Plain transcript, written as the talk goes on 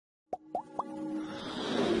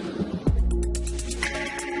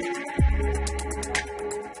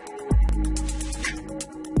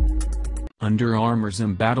Under Armour's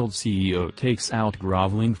embattled CEO takes out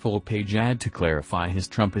groveling full-page ad to clarify his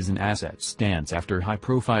Trump is an asset stance after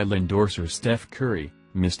high-profile endorsers Steph Curry,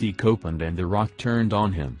 Misty, Copeland and The Rock turned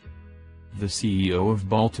on him. The CEO of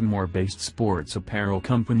Baltimore-based sports apparel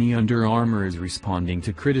company Under Armour is responding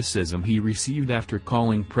to criticism he received after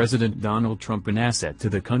calling President Donald Trump an asset to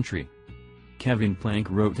the country. Kevin Plank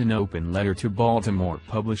wrote an open letter to Baltimore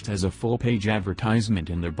published as a full-page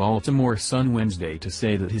advertisement in the Baltimore Sun Wednesday to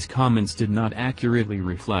say that his comments did not accurately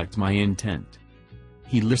reflect my intent.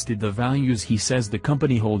 He listed the values he says the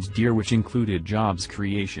company holds dear, which included jobs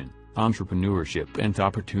creation, entrepreneurship and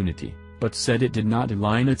opportunity, but said it did not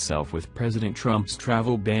align itself with President Trump's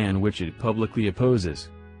travel ban, which it publicly opposes.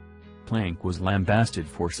 Plank was lambasted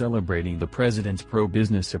for celebrating the president's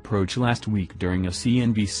pro-business approach last week during a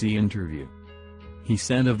CNBC interview. He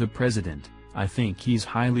said of the president, "I think he's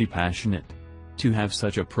highly passionate. To have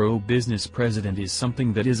such a pro-business president is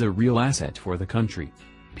something that is a real asset for the country.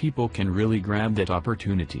 People can really grab that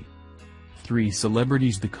opportunity." 3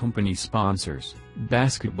 celebrities the company sponsors,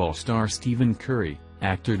 basketball star Stephen Curry,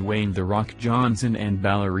 actor Dwayne "The Rock" Johnson and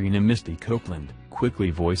ballerina Misty Copeland,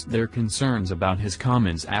 quickly voiced their concerns about his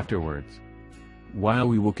comments afterwards. "While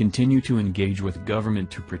we will continue to engage with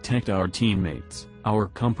government to protect our teammates, our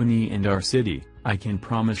company and our city, I can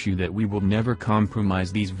promise you that we will never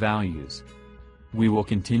compromise these values. We will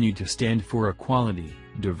continue to stand for equality,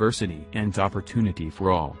 diversity and opportunity for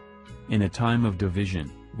all. In a time of division,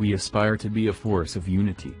 we aspire to be a force of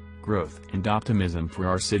unity, growth and optimism for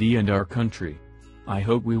our city and our country. I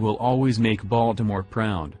hope we will always make Baltimore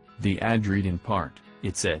proud," the ad read in part.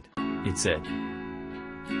 It said.